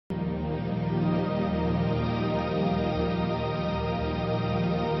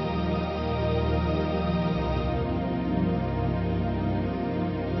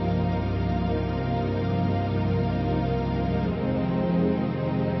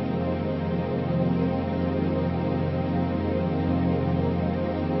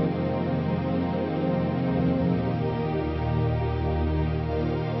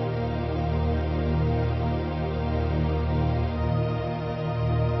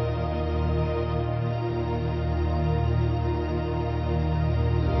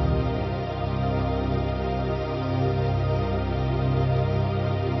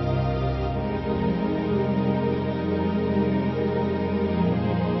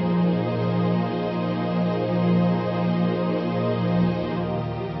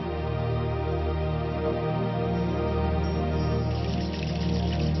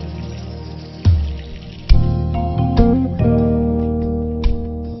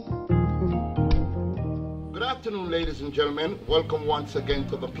afternoon, ladies and gentlemen. Welcome once again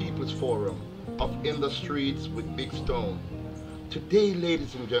to the People's Forum of In the Streets with Big Stone. Today,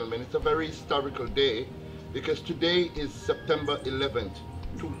 ladies and gentlemen, it's a very historical day because today is September 11th,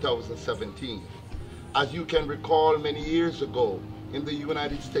 2017. As you can recall, many years ago in the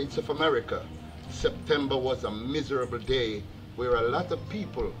United States of America, September was a miserable day where a lot of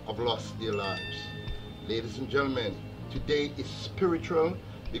people have lost their lives. Ladies and gentlemen, today is spiritual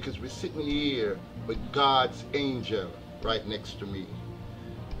because we're sitting here with God's angel right next to me.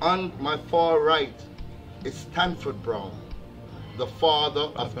 On my far right is Stanford Brown, the father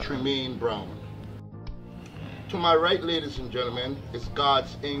of Tremayne Brown. To my right, ladies and gentlemen, is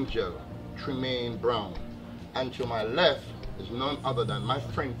God's angel, Tremayne Brown. And to my left is none other than my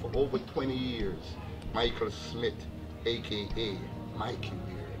friend for over 20 years, Michael Smith, aka Mikey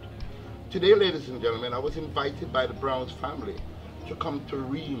Beard. Today, ladies and gentlemen, I was invited by the Browns family to come to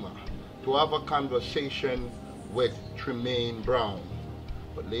Rima to have a conversation with Tremayne Brown.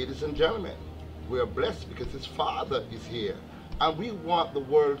 But ladies and gentlemen, we are blessed because his father is here, and we want the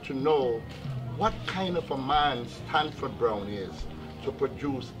world to know what kind of a man Stanford Brown is to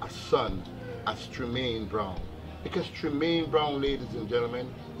produce a son as Tremayne Brown. Because Tremayne Brown, ladies and gentlemen,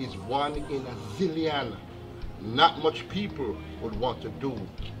 is one in a zillion. Not much people would want to do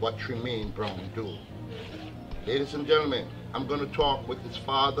what Tremayne Brown do. Ladies and gentlemen, I'm going to talk with his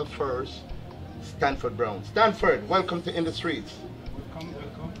father first, Stanford Brown. Stanford, welcome to In the Streets.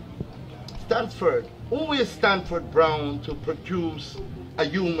 Welcome. Stanford, who is Stanford Brown to produce a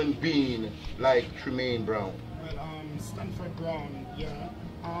human being like Tremayne Brown? Well, Stanford Brown, yeah.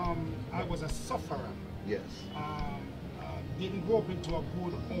 I was a sufferer. Yes. Didn't grow up into a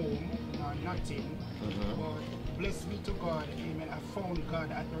good home, nothing. But blessed be to God, amen. I found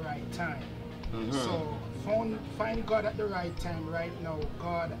God at the right time. So find God at the right time. Right now,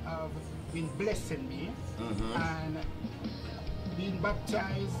 God have been blessing me, and being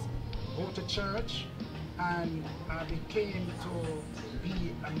baptized, go to church, and I became to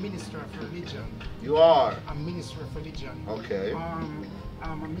be a minister of religion. You are? A minister of religion. Okay.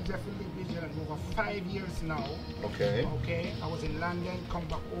 I'm a minister of religion over 5 years now. Okay. Okay. I was in London, come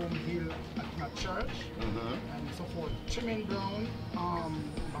back home here at my church, and so forth. Tremayne Brown,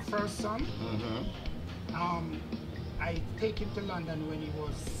 my first son. I take him to London when he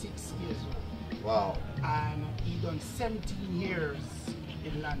was 6 years old. Wow. And he done 17 years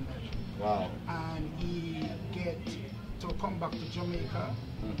in London. Wow. And he get to come back to Jamaica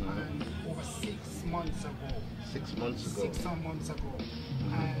and over 6 months ago. 6 months ago. 6 months ago.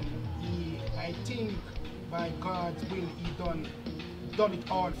 And I think by God's will, he done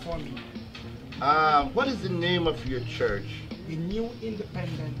it all for me. What is the name of your church? The New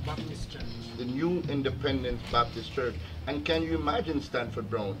Independent Baptist Church. The New Independent Baptist Church. And can you imagine, Stanford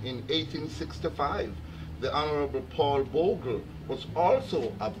Brown, in 1865, the Honorable Paul Bogle was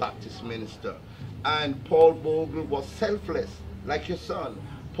also a Baptist minister. And Paul Bogle was selfless, like your son.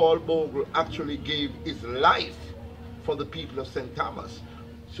 Paul Bogle actually gave his life for the people of St. Thomas.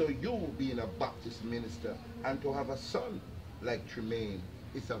 So you being a Baptist minister and to have a son like Tremayne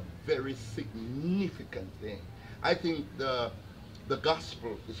is a very significant thing. I think the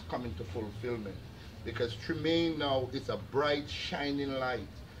gospel is coming to fulfillment because Tremayne now is a bright, shining light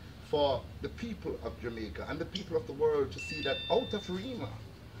for the people of Jamaica and the people of the world to see that out of Rima,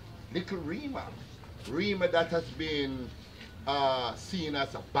 little Rima that has been seen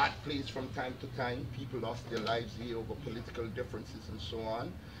as a bad place from time to time. People lost their lives here over political differences and so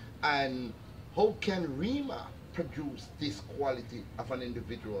on. And how can Rima produce this quality of an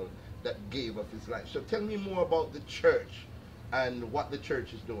individual that gave up his life? So tell me more about the church and what the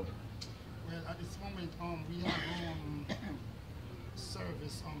church is doing. Well, at this moment, we have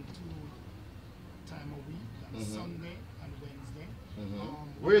service 2 times a week, Sunday and Wednesday.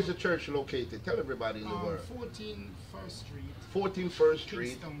 Where is the church located? Tell everybody in the world. 14 First Street. 14 First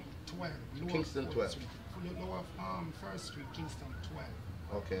Street. Kingston 12. Kingston 12. Lower First Street, Kingston 12.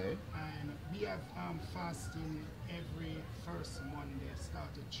 Okay. And we have fasting every first Monday, start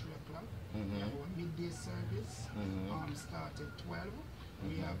at 3 o'clock. We have our midday service, start at 12.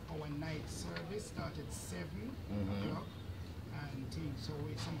 We have our night service, start at 7 o'clock. And things. So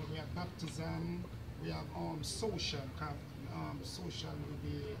we have baptism, we have social, social with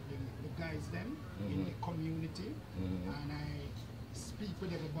the guys them in the community, and I speak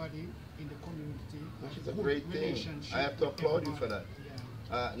with everybody in the community. Which is a great thing. I have to applaud you for that.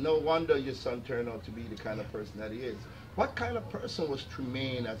 Yeah. No wonder your son turned out to be the kind of person that he is. What kind of person was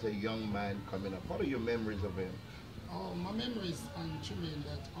Tremayne as a young man coming up? What are your memories of him? My memories on Tremayne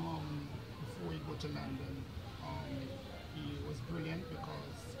that before he go to London, he was brilliant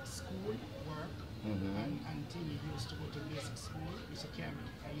because school, work, and thing, he used to go to basic school. I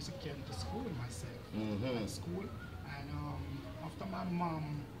used to come to school myself at school. And after my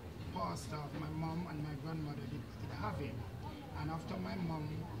mom passed off, my mom and my grandmother did have him. And after my mom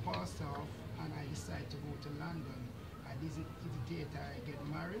passed off and I decided to go to London, I hesitated, I get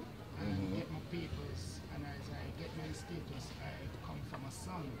married and I get my papers. And as I get my status, I come from a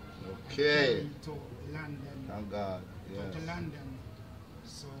son. Okay. To London. Thank God. Yes. To London.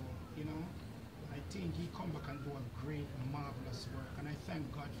 So, you know, I think he come back and do a great, marvelous work. And I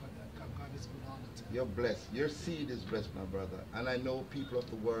thank God for that, because God is good all the time. You're blessed. Your seed is blessed, my brother. And I know people of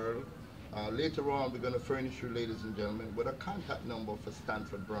the world, later on we're going to furnish you, ladies and gentlemen, with a contact number for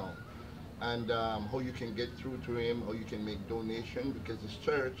Stanford Brown. And how you can get through to him, how you can make donation, because his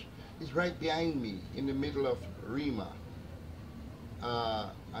church is right behind me in the middle of Rima.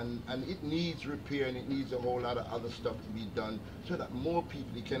 And it needs repair, and it needs a whole lot of other stuff to be done so that more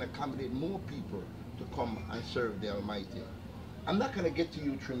people, it can accommodate more people to come and serve the Almighty. I'm not going to get to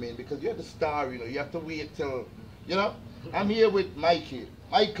you, Tremayne, because you're the star, you know. You have to wait till, you know. I'm here with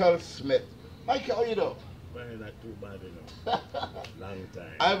Michael Smith. Mikey, how you doing? Well, not too bad, you know. Long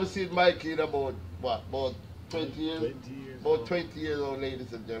time. I haven't seen Mikey in about, what, about 20 years? 20 years. About 20 years old,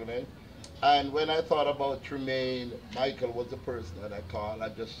 ladies and gentlemen. And when I thought about Tremayne, Michael was the person that I called. I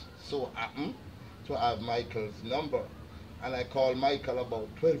just so happened to have Michael's number. And I called Michael about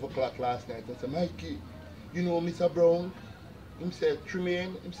 12 o'clock last night and said, Mikey, you know Mr. Brown? He said,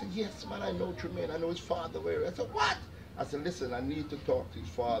 Tremayne? He said, yes, man, I know Tremayne. I know his father. Where? I said, what? I said, listen, I need to talk to his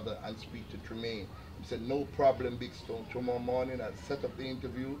father and speak to Tremayne. He said, no problem, Big Stone. Tomorrow morning I'll set up the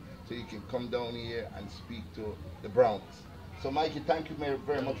interview so you can come down here and speak to the Browns. So Mikey, thank you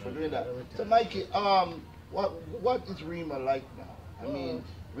very much for doing that. So Mikey, what is Rima like now? I mean,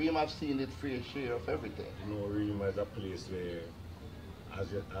 Rima, I've seen its fair share of everything. You know, Rima is a place where, as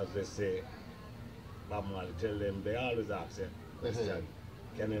they say, Bob Marley tell them, they always ask them, question,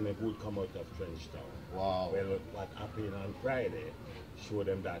 can any good come out of Trenchtown? Wow. Well, what happened on Friday showed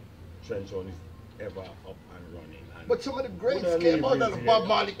them that Trenchtown is ever up and running. And but some of the greats came out of Bob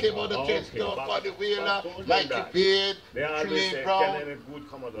Marley, came out of Trenchtown, Buddy Wheeler, Mikey Beard, they always say, Brown. can any good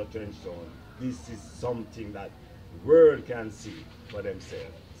come out of Trenchtown? This is something that the world can see for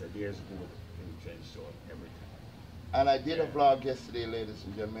themselves. So there's good in Trenchtown every time. And I did a vlog yesterday, ladies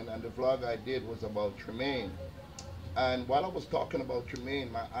and gentlemen, and the vlog I did was about Tremayne. And while I was talking about Tremayne,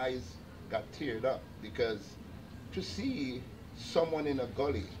 my eyes got teared up, because to see someone in a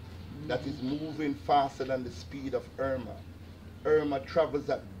gully that is moving faster than the speed of Irma. Irma travels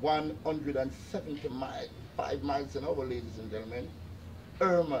at 175 miles an hour, ladies and gentlemen.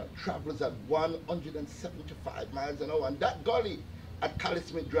 Irma travels at 175 miles an hour, and that gully at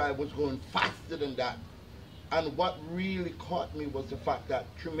Calismith Drive was going faster than that. And what really caught me was the fact that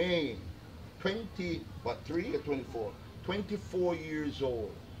Tremayne, 24 years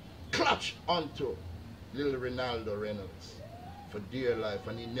old, clutched onto little Renaldo Reynolds for dear life,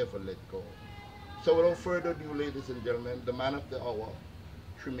 and he never let go. So without further ado, ladies and gentlemen, the man of the hour,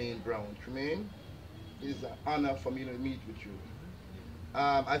 Tremayne Brown. Tremayne, it is an honor for me to meet with you.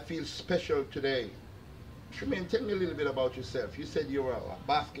 I feel special today. Tremayne, tell me a little bit about yourself. You said you were a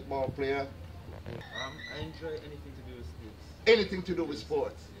basketball player. I enjoy anything to do with sports. Anything to do with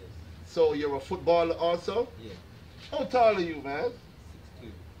sports? Yes. So you're a footballer also? Yeah. How tall are you, man?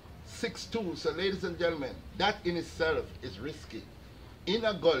 6'2". 6'2". So ladies and gentlemen, that in itself is risky. In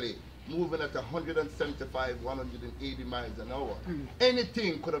a gully, moving at 175, 180 miles an hour,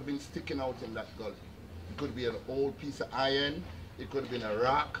 anything could have been sticking out in that gully. It could be an old piece of iron, it could have been a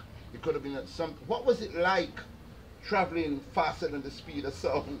rock, it could have been some. What was it like traveling faster than the speed of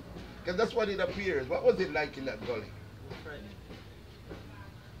sound? Because that's what it appears. What was it like in that gully? Frightening.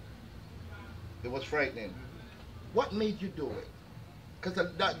 It was frightening. What made you do it? Because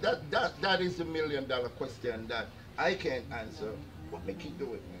that is the $1 million question that I can't answer. What made you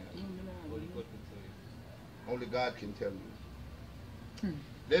do it, man? Only God can tell you. Only God can tell you.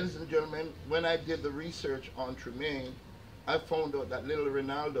 Ladies and gentlemen, when I did the research on Tremayne, I found out that little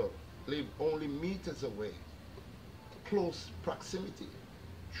Renaldo lived only meters away, close proximity.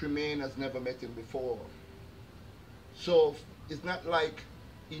 Tremayne has never met him before. So it's not like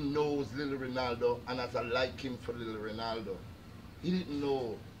he knows little Renaldo and has a liking for little Renaldo. He didn't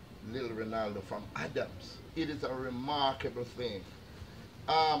know little Renaldo from Adams. It is a remarkable thing.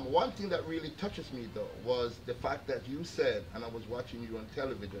 One thing that really touches me though was the fact that you said, and I was watching you on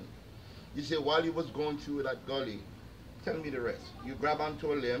television, you said while you was going through that gully, tell me the rest. You grab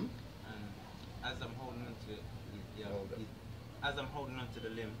onto a limb. And as I'm holding onto it, as I'm holding onto the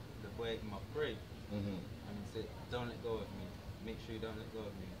limb, the boy him prayed. And he said, don't let go of me. Make sure you don't let go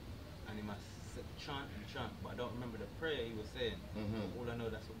of me. And he must said chant and chant, but I don't remember the prayer he was saying. All I know,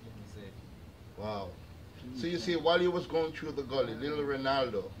 that's what people say. Wow. So you see, while he was going through the gully, little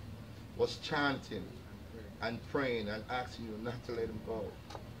Renaldo was chanting and praying and asking you not to let him go.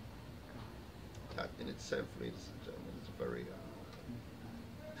 That in itself, ladies and gentlemen, is a very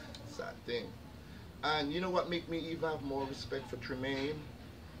sad thing. And you know what make me even have more respect for Tremayne?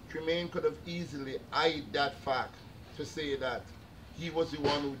 Tremayne could have easily eyed that fact to say that he was the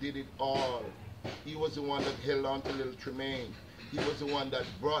one who did it all. He was the one that held on to little Tremayne. He was the one that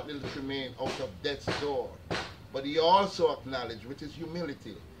brought little Tremayne out of death's door. But he also acknowledged, with his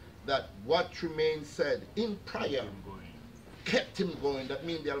humility, that what Tremayne said in prayer kept him going. That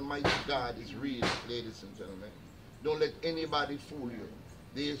means the Almighty God is real, ladies and gentlemen. Don't let anybody fool you.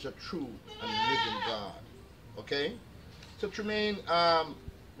 There is a true and living God. Okay? So Tremayne,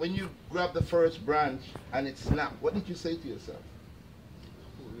 when you grabbed the first branch and it snapped, what did you say to yourself? I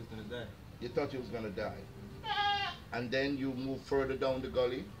thought he was going to die. You thought he was going to die. And then you moved further down the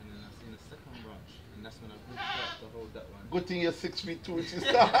gully. And then I seen the second branch, and that's when I moved back to hold that one. Good thing you're 6'2",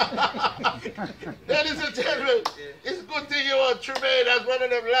 sister. Ladies and gentlemen, it's good thing you are Tremayne as one of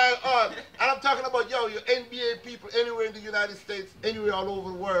them lying on. And I'm talking about, yo, you NBA people anywhere in the United States, anywhere all over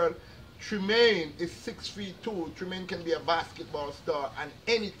the world. Tremayne is 6'2". Tremayne can be a basketball star on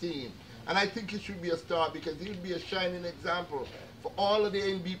any team. And I think he should be a star because he'll be a shining example for all of the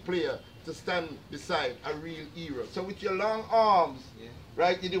NBA players to stand beside a real hero. So with your long arms,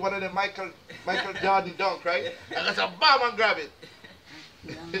 right? You did one of the Michael Jordan dunk, right? And that's a bam and grab it.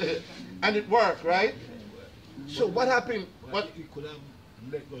 And it worked, right? So what happened? What he could have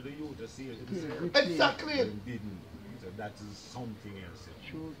let go the youth to see it himself. Exactly. And didn't. So that is something else.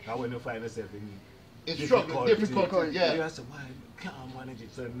 True. Now when you find yourself in difficulty, yeah. You have to why can't manage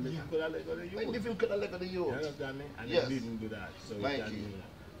it. So he could have let go the youth. If him could have let go the youth. You understand me? And Yes. he didn't do that. So Thank it can, you.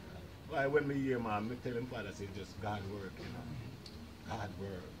 Why when me hear man, me tell him father say just God work, you know. God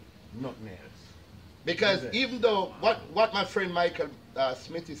work. Nothing else. Because even though, what my friend Michael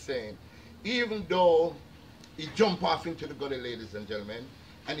Smith is saying, even though he jumped off into the gully, ladies and gentlemen,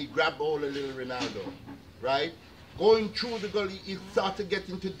 and he grabbed hold of little Renaldo, right? Going through the gully, he started to get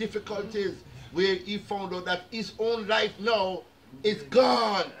into difficulties where he found out that his own life now is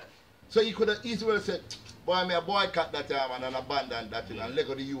gone. So he could have easily said, boy, me a boycott that and abandon that and let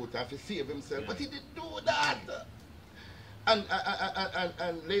go the youth and to save himself. But he didn't do that. And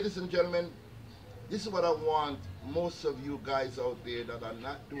ladies and gentlemen, this is what I want most of you guys out there that are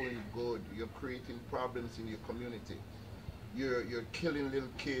not doing good. You're creating problems in your community. You're killing little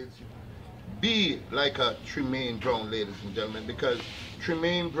kids. Be like a Tremayne Brown, ladies and gentlemen, because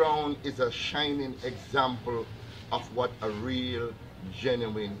Tremayne Brown is a shining example of what a real,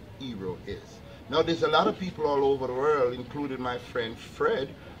 genuine hero is. Now, there's a lot of people all over the world, including my friend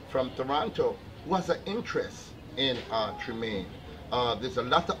Fred from Toronto, who has an interest in Tremayne. There's a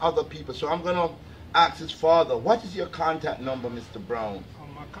lot of other people, so I'm going to ask his father, what is your contact number, Mr. Brown?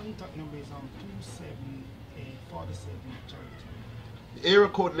 My contact number is 278-4730. The area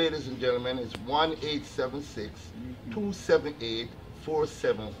code, ladies and gentlemen, is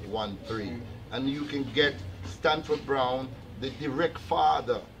 1-876-278-4713. And you can get Stanford Brown, the direct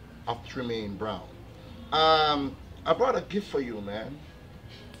father of Tremayne Brown. I brought a gift for you, man.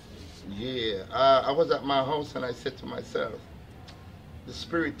 Yeah, I was at my house and I said to myself, the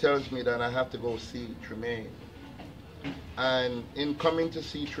spirit tells me that I have to go see Tremayne. And in coming to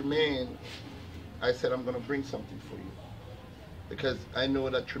see Tremayne, I said I'm going to bring something for you. Because I know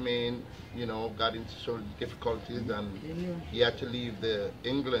that Tremayne, you know, got into some difficulties and he had to leave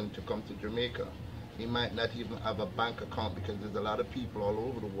England to come to Jamaica. He might not even have a bank account because there's a lot of people all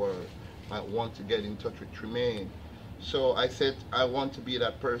over the world might want to get in touch with Tremayne. So I said, I want to be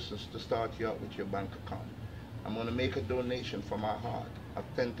that person to start you out with your bank account. I'm going to make a donation from my heart of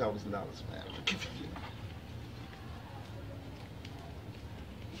 $10,000, man.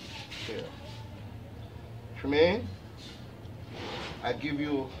 Here. Tremayne, I give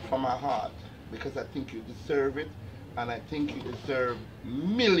you from my heart because I think you deserve it, and I think you deserve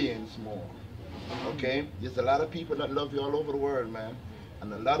millions more. Okay? There's a lot of people that love you all over the world, man.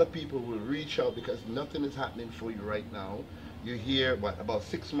 And a lot of people will reach out because nothing is happening for you right now. You're here, what, about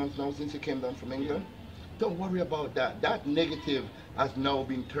 6 months now since you came down from England? Don't worry about that. That negative has now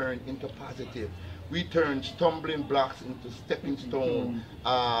been turned into positive. We turn stumbling blocks into stepping stone,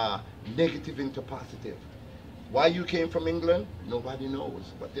 negative into positive. Why you came from England? Nobody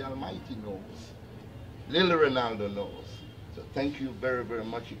knows, but the Almighty knows. Little Renaldo knows. So thank you very, very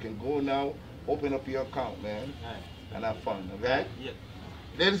much. You can go now, open up your account, man, and have fun, okay? Yeah.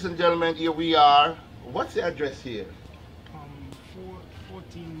 Ladies and gentlemen, here we are. What's the address here? 414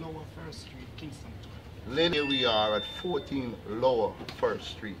 14 Lower First Street, Kingston 12. Here we are at 14 Lower First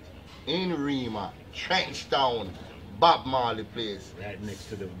Street in Rema, Trenchtown, Bob Marley place. Right next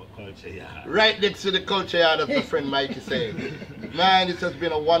to the culture yard. Right next to the culture yard, as my friend Mikey said. Man, this has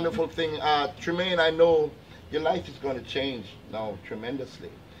been a wonderful thing. Tremayne, I know your life is going to change now tremendously.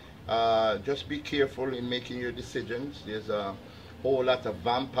 Just be careful in making your decisions. There's a whole lot of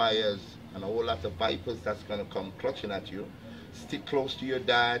vampires and a whole lot of vipers that's going to come clutching at you. Stick close to your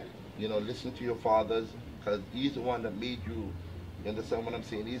dad, you know, listen to your fathers, because he's the one that made you. You understand what I'm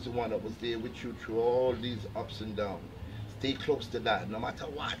saying? He's the one that was there with you through all these ups and downs. Stay close to that, no matter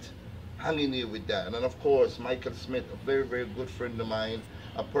what. Hang in there with that. And then, of course, Michael Smith, a very, very good friend of mine,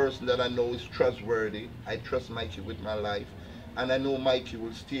 a person that I know is trustworthy. I trust Mikey with my life. And I know Mikey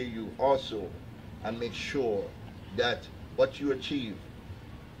will steer you also and make sure that what you achieve,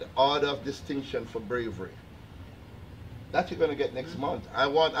 the order of distinction for bravery, that you're going to get next month.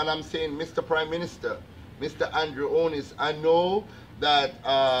 And I'm saying, Mr. Prime Minister, Mr. Andrew Onis, I know that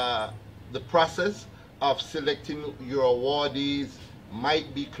the process of selecting your awardees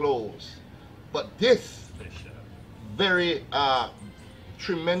might be closed, but this very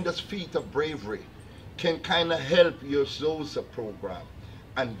tremendous feat of bravery can kind of help your Zosa program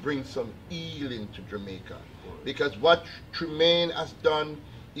and bring some healing to Jamaica. Because what Tremayne has done,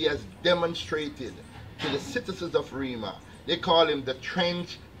 he has demonstrated to the citizens of Rema. They call him the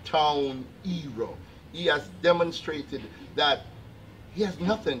Trench Town hero. He has demonstrated that he has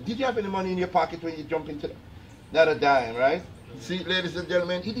nothing. Did you have any money in your pocket when you jump into the... Not a dime, right? See, ladies and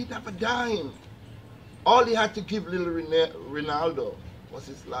gentlemen, he didn't have a dime. All he had to give little Renaldo was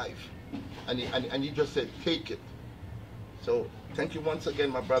his life. And he just said, take it. So, thank you once again,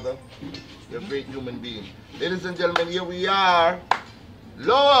 my brother. You're a great human being. Ladies and gentlemen, here we are.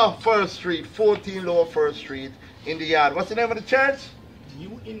 Lower First Street, 14 Lower First Street in the yard. What's the name of the church?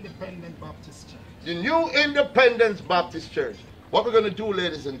 New Independent Baptist Church. The New Independence Baptist Church. What we're going to do,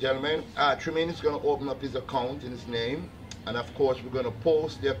 ladies and gentlemen, Tremayne is going to open up his account in his name. And of course, we're going to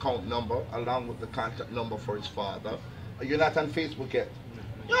post the account number along with the contact number for his father. You're not on Facebook yet?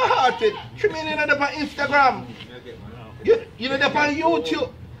 You're hearted. Tremayne, you're not on Instagram. You're not on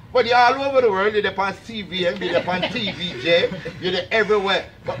YouTube. But you're all over the world. You're on CVM, you're on TVJ, you're there everywhere.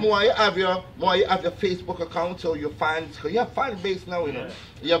 But more you have your Facebook account, so your fans, because you have fan base now, you know.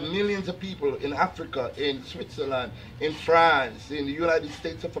 You have millions of people in Africa, in Switzerland, in France, in the United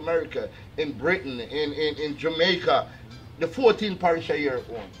States of America, in Britain, in Jamaica. The 14 parish are your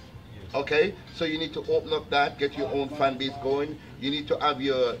own. Okay? So you need to open up that, get your own fan base going. You need to have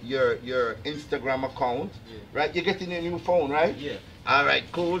your Instagram account, right? You're getting a new phone, right? Yeah. All right,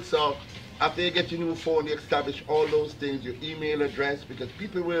 cool. So after you get your new phone, you establish all those things, your email address, because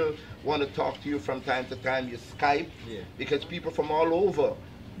people will want to talk to you from time to time, your Skype, because people from all over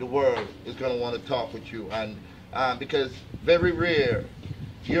the world is going to want to talk with you. And because very rare,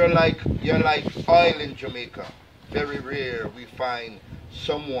 you're like oil in Jamaica. Very rare we find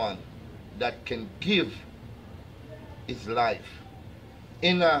someone that can give his life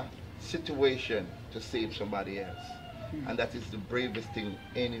in a situation to save somebody else. And that is the bravest thing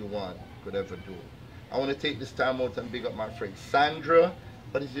anyone could ever do. I want to take this time out and big up my friend Sandra.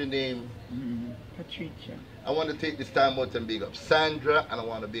 What is your name? Patricia. I want to take this time out and big up Sandra, and I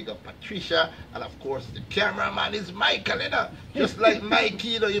want to big up Patricia, and of course the cameraman is Michael, you know? Just like Mikey,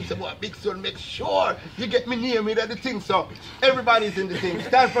 you know, you say, well, big son, make sure you get me near me, that the thing. So everybody's in the thing.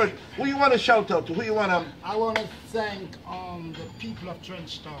 Stanford, who you want to shout out to? Who you want to... I want to thank the people of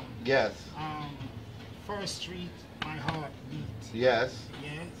Trenchtown. Yes. First Street, my heart beat. Yes.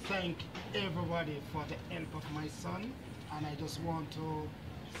 Yeah. Thank everybody for the help of my son, and I just want to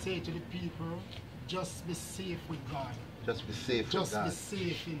say to the people, just be safe with God. Just be safe with Just God. be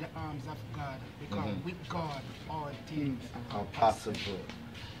safe in the arms of God, because with God all things are possible.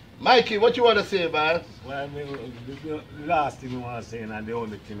 Mikey, what you want to say, man? Well, I mean, the last thing I want to say, and the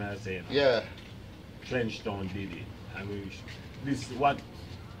only thing I say, Yeah. Trenchtown did it. I mean, this what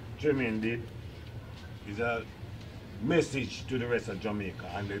Tremayne did is a message to the rest of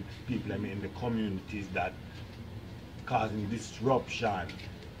Jamaica and the people, I mean, the communities that causing disruption.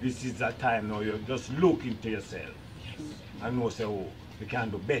 This is a time now you just look into yourself and know, say, oh, we can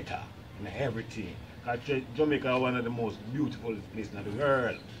do better in everything. Because Jamaica is one of the most beautiful places in the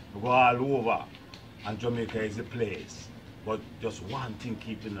world. We go all over, and Jamaica is a place. But just one thing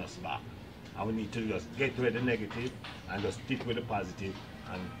keeping us back. And we need to just get rid of the negative and just stick with the positive,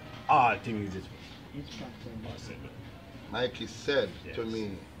 and all things is possible. Mikey said to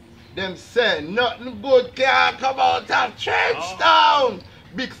me, them say nothing good can come out of Trenchtown.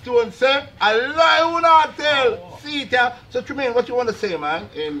 Big Stone, sir. I lie will not tell. See it, yeah. So Tremayne, what you want to say, man,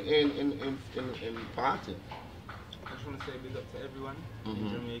 in party? I just want to say big up to everyone in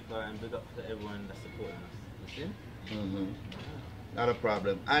Jamaica and big up to everyone that's supporting us. You see? Not a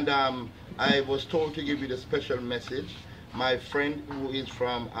problem. And I was told to give you the special message. My friend who is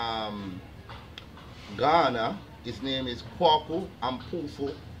from Ghana, his name is Kwaku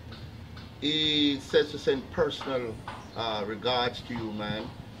Ampufu. He says to send personal regards to you, man,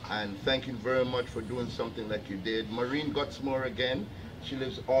 and thank you very much for doing something like you did. Maureen Gutsmore again, she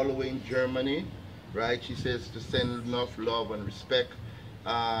lives all the way in Germany, right? She says to send enough love and respect.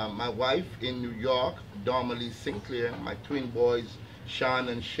 My wife in New York, Dormalee Sinclair, my twin boys, Sean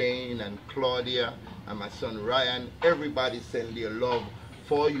and Shane and Claudia, and my son Ryan, everybody send their love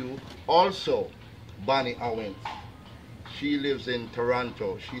for you. Also, Bonnie Owens, she lives in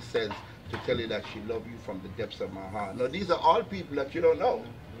Toronto. She says to tell you that she loves you from the depths of my heart. Now, these are all people that you don't know.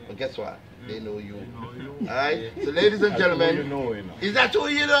 But guess what? They know you. Alright? So, ladies and gentlemen, is that who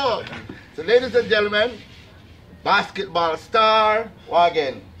you know? So, ladies and gentlemen, basketball star, what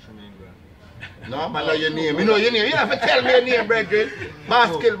again? No, I know your name. You know your name. You have to tell me your name, brethren.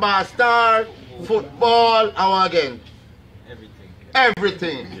 Basketball star, football, and what again?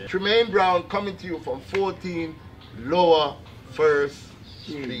 Everything. Tremayne Brown coming to you from 14 Lower First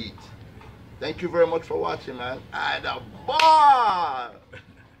Street. Thank you very much for watching, man. And a ball!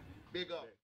 Big up.